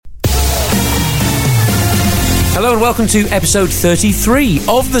Hello and welcome to episode 33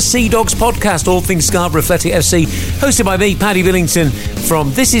 of the Seadogs podcast, all things Scarborough Athletic FC, hosted by me, Paddy Billington,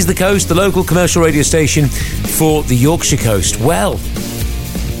 from This Is The Coast, the local commercial radio station for the Yorkshire coast. Well,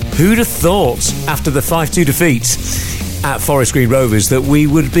 who'd have thought, after the 5-2 defeat at Forest Green Rovers, that we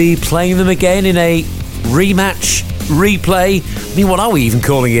would be playing them again in a rematch, replay? I mean, what are we even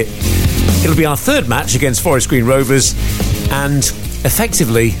calling it? It'll be our third match against Forest Green Rovers, and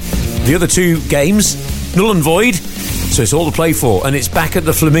effectively, the other two games null and void, so it's all to play for, and it's back at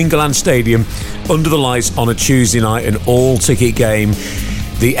the Flamingoland Stadium under the lights on a Tuesday night, an all-ticket game,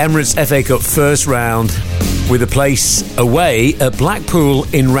 the Emirates FA Cup first round, with a place away at Blackpool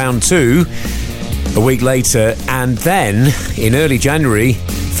in round 2 a week later, and then in early January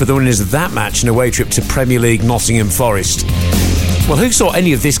for the winners of that match, an away trip to Premier League Nottingham Forest. Well, who saw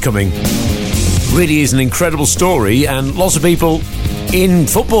any of this coming? Really is an incredible story, and lots of people in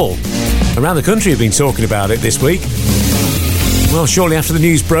football around the country have been talking about it this week. Well, shortly after the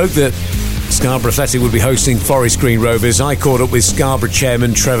news broke that Scarborough Athletic would be hosting Forest Green Rovers, I caught up with Scarborough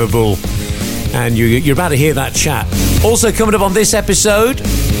chairman Trevor Bull, and you're about to hear that chat. Also coming up on this episode,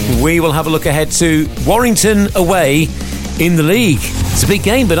 we will have a look ahead to Warrington away in the league. It's a big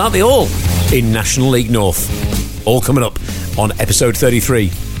game, but aren't they all in National League North? All coming up on episode 33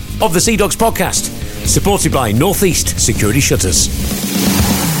 of the Seadogs podcast, supported by North East Security Shutters.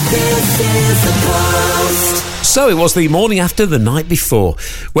 So it was the morning after the night before,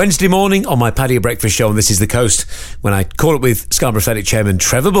 Wednesday morning on my Paddy Breakfast show on This Is The Coast, when I caught up with Scarborough Athletic chairman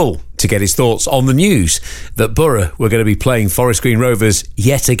Trevor Bull to get his thoughts on the news that Boro were going to be playing Forest Green Rovers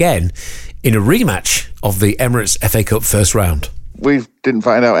yet again in a rematch of the Emirates FA Cup first round. We didn't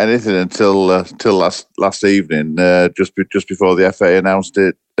find out anything until last evening, just before the FA announced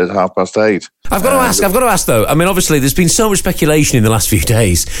it at 8:30. I've got to ask though. I mean, obviously, there's been so much speculation in the last few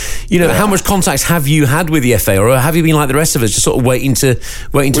days. You know, how much contact have you had with the FA, or have you been like the rest of us, just sort of waiting to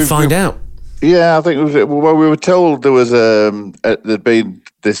find out? Yeah, I think we were told there was there'd been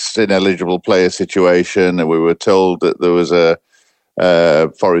this ineligible player situation, and we were told that there was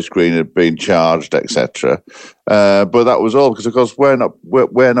Forest Green had been charged, etc. But that was all, because of course we're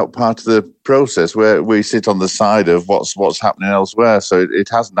not part of the process. We sit on the side of what's happening elsewhere. So it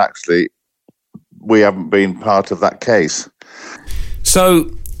hasn't actually. We haven't been part of that case. So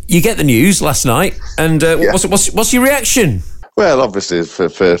you get the news last night, and what's your reaction? Well, obviously, for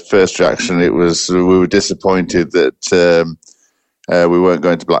first reaction, we were disappointed that we weren't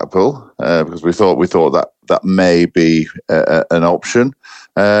going to Blackpool, because we thought that may be an option.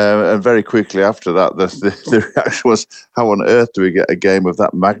 And very quickly after that, the reaction was, how on earth do we get a game of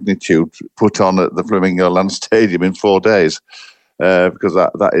that magnitude put on at the Flamingoland Stadium in 4 days? Because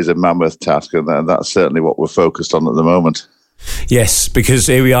that is a mammoth task, and that's certainly what we're focused on at the moment. Yes, because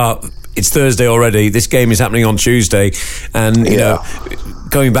here we are. It's Thursday already. This game is happening on Tuesday, and you know,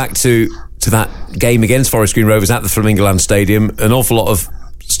 going back to that game against Forest Green Rovers at the Flamingoland Stadium, an awful lot of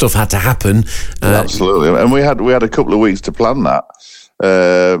stuff had to happen. Absolutely, and we had a couple of weeks to plan that.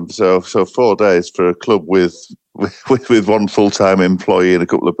 So 4 days for a club with one full-time employee and a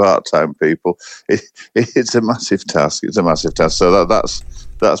couple of part-time people, it's a massive task. It's a massive task. So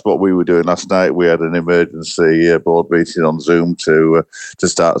that's what we were doing last night. We had an emergency board meeting on Zoom to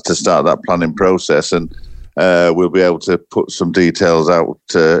start that planning process, and we'll be able to put some details out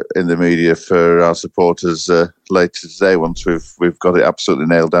in the media for our supporters later today, once we've got it absolutely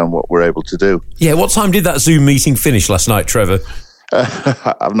nailed down what we're able to do. Yeah, what time did that Zoom meeting finish last night, Trevor?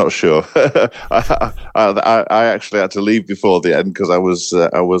 I'm not sure. I actually had to leave before the end because I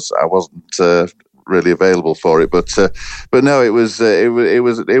wasn't really available for it. But no, it was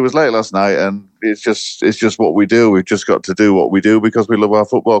late last night, and it's just what we do. We've just got to do what we do because we love our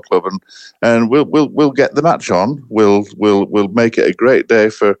football club, and we'll get the match on. We'll make it a great day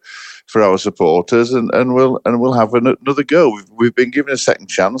for our supporters, and we'll have another go. We've been given a second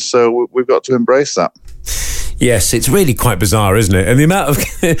chance, so we've got to embrace that. Yes, it's really quite bizarre, isn't it? And the amount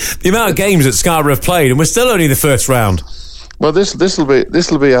of games that Scarborough have played, and we're still only in the first round. Well, this will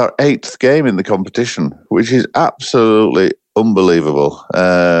be our 8th game in the competition, which is absolutely unbelievable.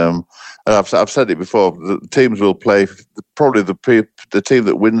 I've said it before. The teams will play probably the team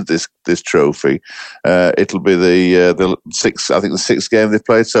that wins this trophy. It'll be the sixth game they've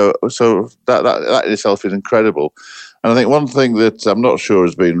played. So that in itself is incredible. And I think one thing that I'm not sure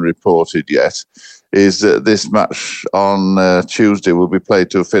has been reported yet is that this match on Tuesday will be played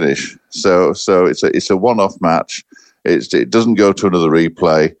to a finish. So it's a one-off match. It doesn't go to another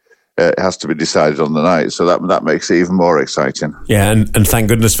replay. it has to be decided on the night, so that makes it even more exciting. Yeah, and thank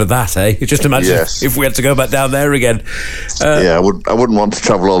goodness for that, eh? Just imagine if we had to go back down there again. I wouldn't want to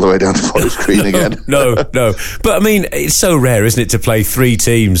travel all the way down to Forest Green again. No. But I mean, it's so rare, isn't it, to play 3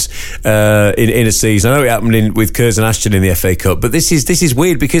 teams in a season? I know it happened with Curzon Ashton in the FA Cup, but this is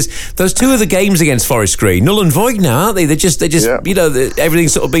weird because those 2 of the games against Forest Green, null and void now, aren't they? They're just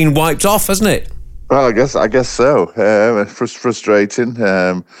everything's sort of been wiped off, hasn't it? Well, I guess so. Frustrating.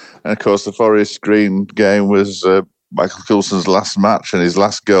 And of course, the Forest Green game was Michael Coulson's last match and his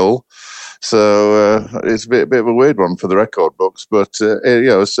last goal. So it's a bit of a weird one for the record books. But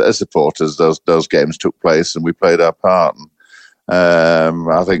as supporters, those games took place and we played our part. And,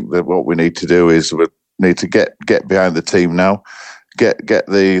 I think that what we need to do is we need to get behind the team now. Get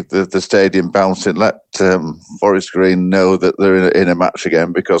the stadium bouncing. Let Forest Green know that they're in a match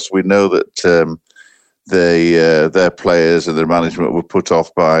again, because we know that their players and their management were put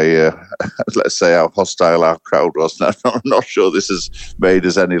off by, let's say, how hostile our crowd was. And I'm not sure this has made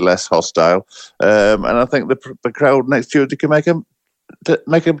us any less hostile. And I think the crowd next Tuesday can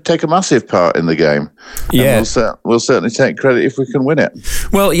take a massive part in the game. Yeah, and we'll certainly take credit if we can win it.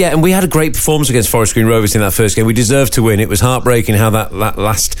 Well, yeah, and we had a great performance against Forest Green Rovers in that first game. We deserved to win. It was heartbreaking how that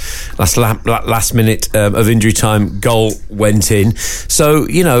last minute of injury time goal went in. So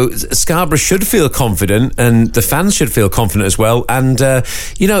Scarborough should feel confident, and the fans should feel confident as well. And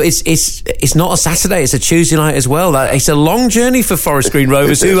it's not a Saturday; it's a Tuesday night as well. It's a long journey for Forest Green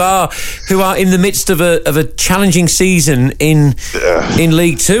Rovers, who are in the midst of a challenging season in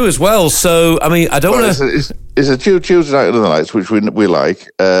League Two as well. So, I mean, I don't want to... It's a Tuesday night of the nights, which we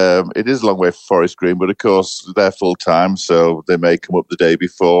like. It is a long way for Forest Green, but of course, they're full-time, so they may come up the day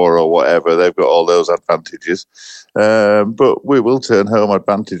before or whatever. They've got all those advantages. But we will turn home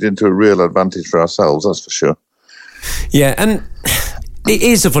advantage into a real advantage for ourselves, that's for sure. Yeah, and... It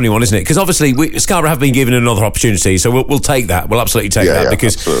is a funny one, isn't it? Because obviously Scarborough have been given another opportunity, so we'll take that. We'll absolutely take that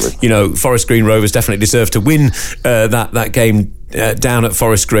because absolutely. Forest Green Rovers definitely deserve to win that game down at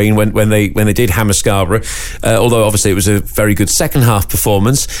Forest Green when they did hammer Scarborough. Although obviously it was a very good second half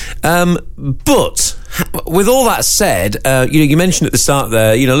performance. But with all that said, you mentioned at the start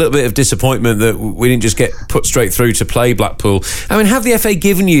there, a little bit of disappointment that we didn't just get put straight through to play Blackpool. I mean, have the FA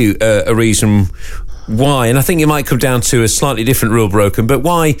given you a reason why? And I think it might come down to a slightly different rule broken, but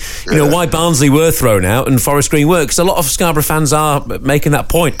why Barnsley were thrown out and Forest Green were? Because a lot of Scarborough fans are making that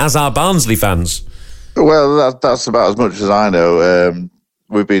point, as are Barnsley fans. Well, that's about as much as I know.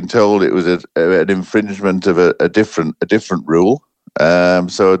 We've been told it was an infringement of a different rule,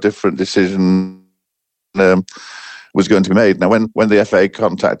 so a different decision was going to be made. Now, when the FA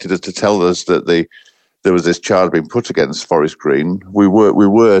contacted us to tell us that there was this charge being put against Forest Green, we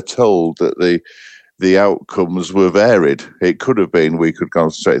were told that the outcomes were varied. It could have been we could go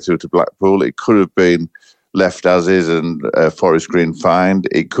straight through to Blackpool. It could have been left as is and Forest Green fined.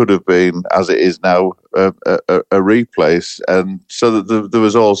 It could have been, as it is now, a replace. And so that there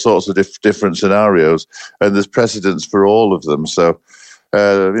was all sorts of different scenarios, and there's precedents for all of them. So,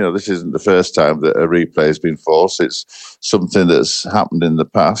 this isn't the first time that a replay has been forced. It's something that's happened in the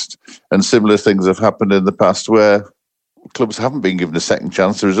past, and similar things have happened in the past where clubs haven't been given a second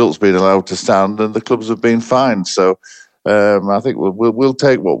chance. The result's been allowed to stand, and the clubs have been fined. So I think we'll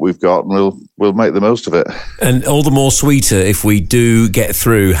take what we've got and we'll make the most of it. And all the more sweeter if we do get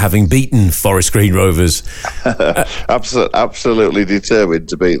through, having beaten Forest Green Rovers. Absolutely determined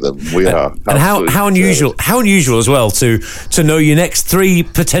to beat them. We are. And how unusual as well to know your next 3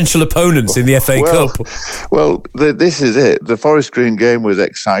 potential opponents in the FA Cup. Well, this is it. The Forest Green game was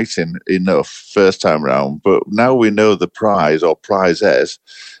exciting enough first time round, but now we know the prize or prizes.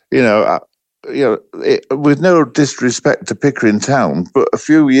 With no disrespect to Pickering Town, but a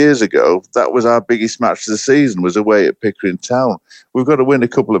few years ago, that was our biggest match of the season, was away at Pickering Town. We've got to win a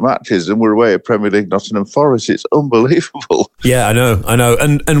couple of matches, and we're away at Premier League Nottingham Forest. It's unbelievable. Yeah, I know.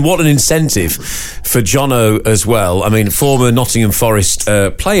 And what an incentive for Jono as well. I mean, former Nottingham Forest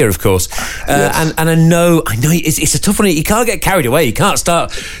player, of course. Yes. And I know it's a tough one. You can't get carried away. You can't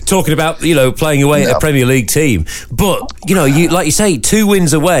start talking about, playing away at a Premier League team. But, you like you say, 2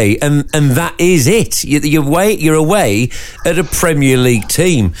 wins away, and that is it. You're away at a Premier League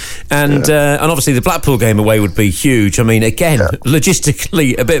team. And obviously the Blackpool game away would be huge. I mean, again,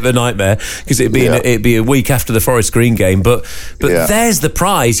 logistically a bit of a nightmare because it'd be a week after the Forest Green game. But there's the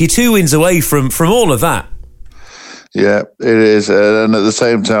prize. You're 2 wins away from all of that. Yeah, it is. And at the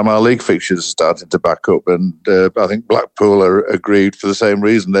same time, our league fixtures started to back up. And I think Blackpool are aggrieved for the same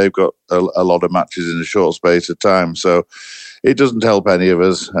reason. They've got a lot of matches in a short space of time. So it doesn't help any of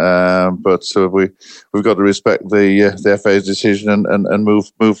us. But we've got to respect the FA's decision and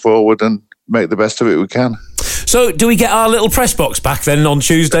move forward and make the best of it we can. So, do we get our little press box back then on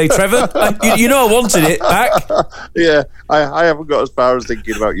Tuesday, Trevor? You know I wanted it back. Yeah, I haven't got as far as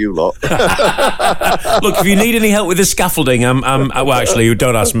thinking about you lot. Look, if you need any help with the scaffolding, well, actually,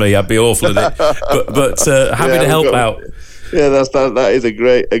 don't ask me. I'd be awful at it. But happy to help out. Yeah, that is a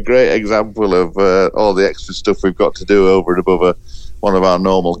great example of all the extra stuff we've got to do over and above one of our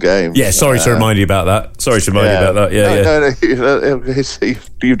normal games. Yeah, sorry to remind you about that. No,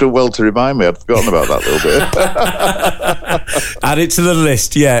 you've done well to remind me. I'd forgotten about that little bit. Add it to the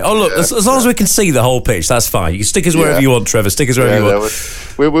list, yeah. Oh, look, as long as we can see the whole pitch, that's fine. You can stick us wherever you want, Trevor. Stick us wherever you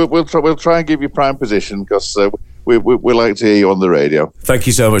want. We'll try and give you prime position because we like to hear you on the radio. Thank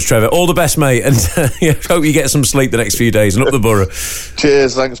you so much, Trevor. All the best, mate, and hope you get some sleep the next few days and up the Boro.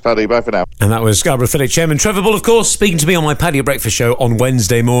 Cheers, thanks, Paddy. Bye for now. And that was Scarborough Athletic Chairman Trevor Bull, of course, speaking to me on my Paddy at Breakfast show on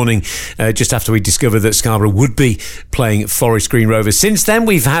Wednesday morning, just after we discovered that Scarborough would be playing Forest Green Rovers. Since then,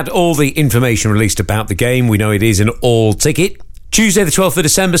 we've had all the information released about the game. We know it is an all-ticket. Tuesday, the 12th of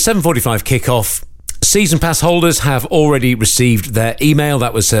December, 7:45 kickoff. Season pass holders have already received their email.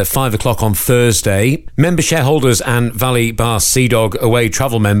 That was 5 o'clock on Thursday. Member shareholders and Valley Bar Seadog away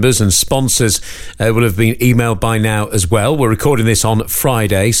travel members and sponsors will have been emailed by now as well. We're recording this on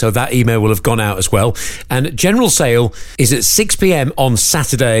Friday, so that email will have gone out as well. And general sale is at 6 p.m. on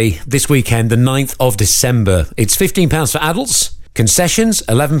Saturday this weekend, the 9th of December. It's £15 for adults, concessions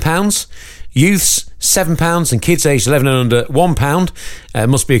 £11, youths £7, and kids aged 11 and under £1.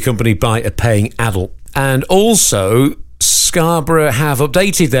 Must be accompanied by a paying adult. And also, Scarborough have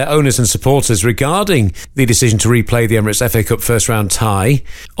updated their owners and supporters regarding the decision to replay the Emirates FA Cup first round tie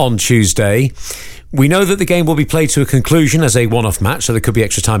on Tuesday. We know that the game will be played to a conclusion as a one-off match, so there could be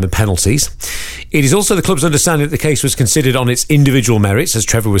extra time and penalties. It is also the club's understanding that the case was considered on its individual merits, as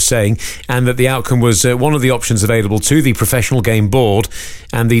Trevor was saying, and that the outcome was one of the options available to the Professional Game Board,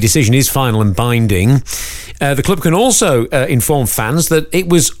 and the decision is final and binding. The club can also inform fans that it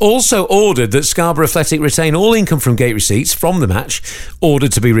was also ordered that Scarborough Athletic retain all income from gate receipts from the match,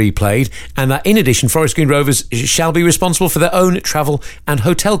 ordered to be replayed, and that in addition, Forest Green Rovers shall be responsible for their own travel and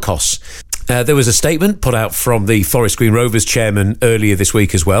hotel costs. There was a statement put out from the Forest Green Rovers chairman earlier this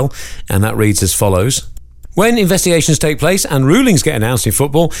week as well, and that reads as follows. When investigations take place and rulings get announced in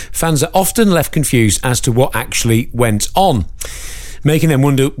football, fans are often left confused as to what actually went on, making them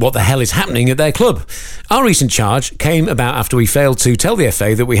wonder what the hell is happening at their club. Our recent charge came about after we failed to tell the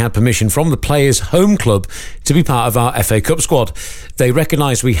FA that we had permission from the player's home club to be part of our FA Cup squad. They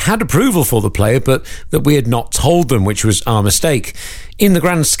recognised we had approval for the player, but that we had not told them, which was our mistake. In the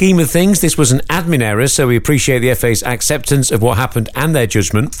grand scheme of things, this was an admin error, so we appreciate the FA's acceptance of what happened and their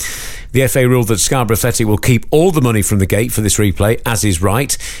judgment. The FA ruled that Scarborough Athletic will keep all the money from the gate for this replay, as is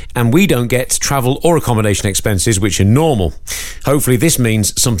right, and we don't get travel or accommodation expenses, which are normal. Hopefully this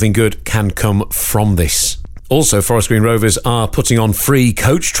means something good can come from this. Also, Forest Green Rovers are putting on free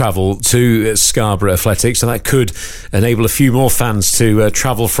coach travel to Scarborough Athletic, so that could enable a few more fans to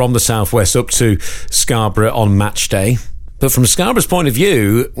travel from the southwest up to Scarborough on match day. But from Scarborough's point of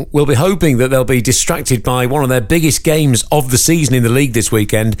view, we'll be hoping that they'll be distracted by one of their biggest games of the season in the league this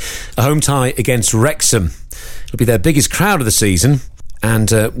weekend, a home tie against Wrexham. It'll be their biggest crowd of the season. And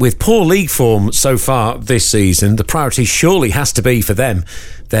with poor league form so far this season, the priority surely has to be for them,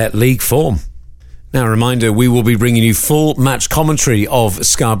 their league form. Now, a reminder, we will be bringing you full match commentary of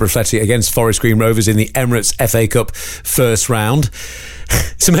Scarborough Athletic against Forest Green Rovers in the Emirates FA Cup first round.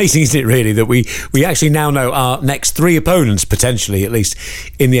 It's amazing, isn't it, really, that we actually now know our next three opponents, potentially, at least,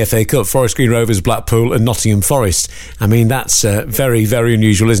 in the FA Cup: Forest Green Rovers, Blackpool and Nottingham Forest. I mean, that's very, very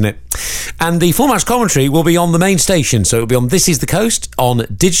unusual, isn't it? And the full match commentary will be on the main station, so it'll be on This Is The Coast, on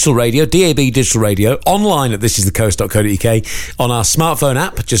digital radio, DAB digital radio, online at thisisthecoast.co.uk, on our smartphone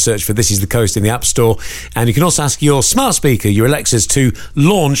app, just search for This Is The Coast in the App Store, and you can also ask your smart speaker, your Alexas, to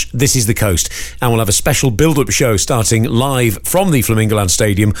launch This Is The Coast, and we'll have a special build-up show starting live from the Flamingoland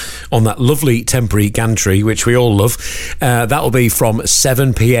Stadium on that lovely temporary gantry, which we all love. That will be from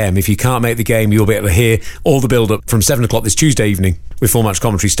 7 p.m. If you can't make the game, you'll be able to hear all the build-up from 7 o'clock this Tuesday evening, with full match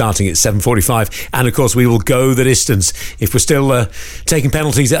commentary starting at 7:45. And of course, we will go the distance. If we're still taking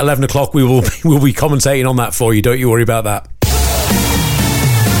penalties at 11 o'clock, we'll be commentating on that for you. Don't you worry about that.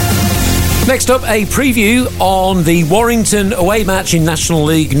 Next up, a preview on the Warrington away match in National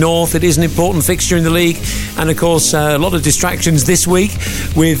League North. It is an important fixture in the league, and of course a lot of distractions this week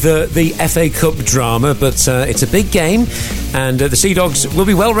with the FA Cup drama, but it's a big game. And the Seadogs will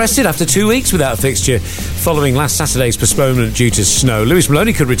be well rested after 2 weeks without a fixture following last Saturday's postponement due to snow. Lewis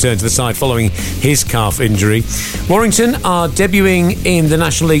Maloney could return to the side following his calf injury. Warrington are debuting in the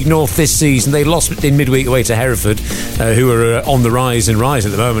National League North this season. They lost in midweek away to Hereford, who are on the rise at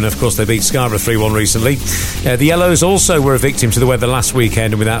the moment. Of course, they beat Scarborough 3-1 recently. The Yellows also were a victim to the weather last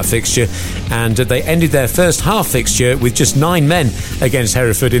weekend and without a fixture, and they ended their first half fixture with just 9 men against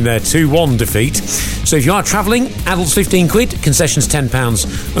Hereford in their 2-1 defeat. So if you are travelling, adults £15, concessions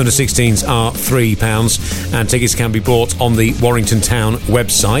 £10, under 16s are £3, and tickets can be bought on the Warrington Town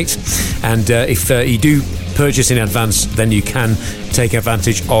website. And if you do purchase in advance, then you can take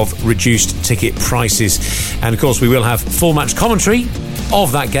advantage of reduced ticket prices. And of course, we will have full match commentary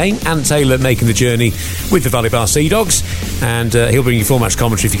of that game. Ant Taylor making the journey with the Valley Bar Seadogs, and he'll bring you full match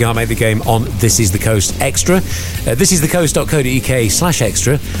commentary if you can't make the game on This Is The Coast Extra.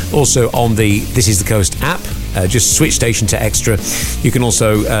 thisisthecoast.co.uk/extra. Also on the This Is The Coast app. Just switch station to Extra. You can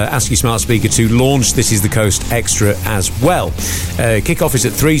also ask your smart speaker to launch This Is The Coast Extra as well. Kick-off is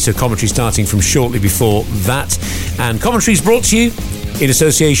at 3, so commentary starting from shortly before that. And commentary is brought to you in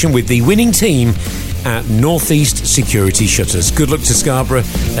association with the winning team at North East Security Shutters. Good luck to Scarborough.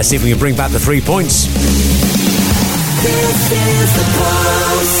 Let's see if we can bring back the 3 points. This is The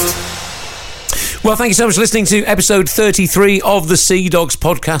Post. Well, thank you so much for listening to episode 33 of the Seadogs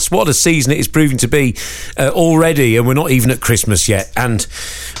podcast. What a season it is proving to be already, and we're not even at Christmas yet. And,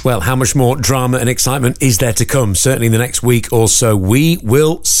 well, how much more drama and excitement is there to come? Certainly in the next week or so, we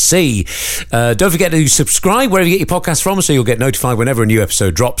will see. Don't forget to subscribe wherever you get your podcast from, so you'll get notified whenever a new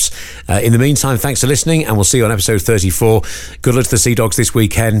episode drops. In the meantime, thanks for listening, and we'll see you on episode 34. Good luck to the Seadogs this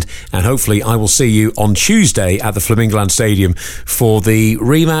weekend, and hopefully I will see you on Tuesday at the Flamingoland Stadium for the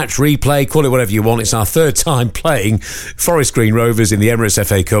rematch, replay, call it whatever you want. It's our 3rd time playing Forest Green Rovers in the Emirates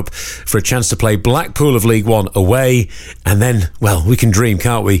FA Cup for a chance to play Blackpool of League One away, and then, well, we can dream,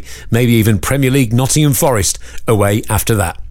 can't we? Maybe even Premier League Nottingham Forest away after that.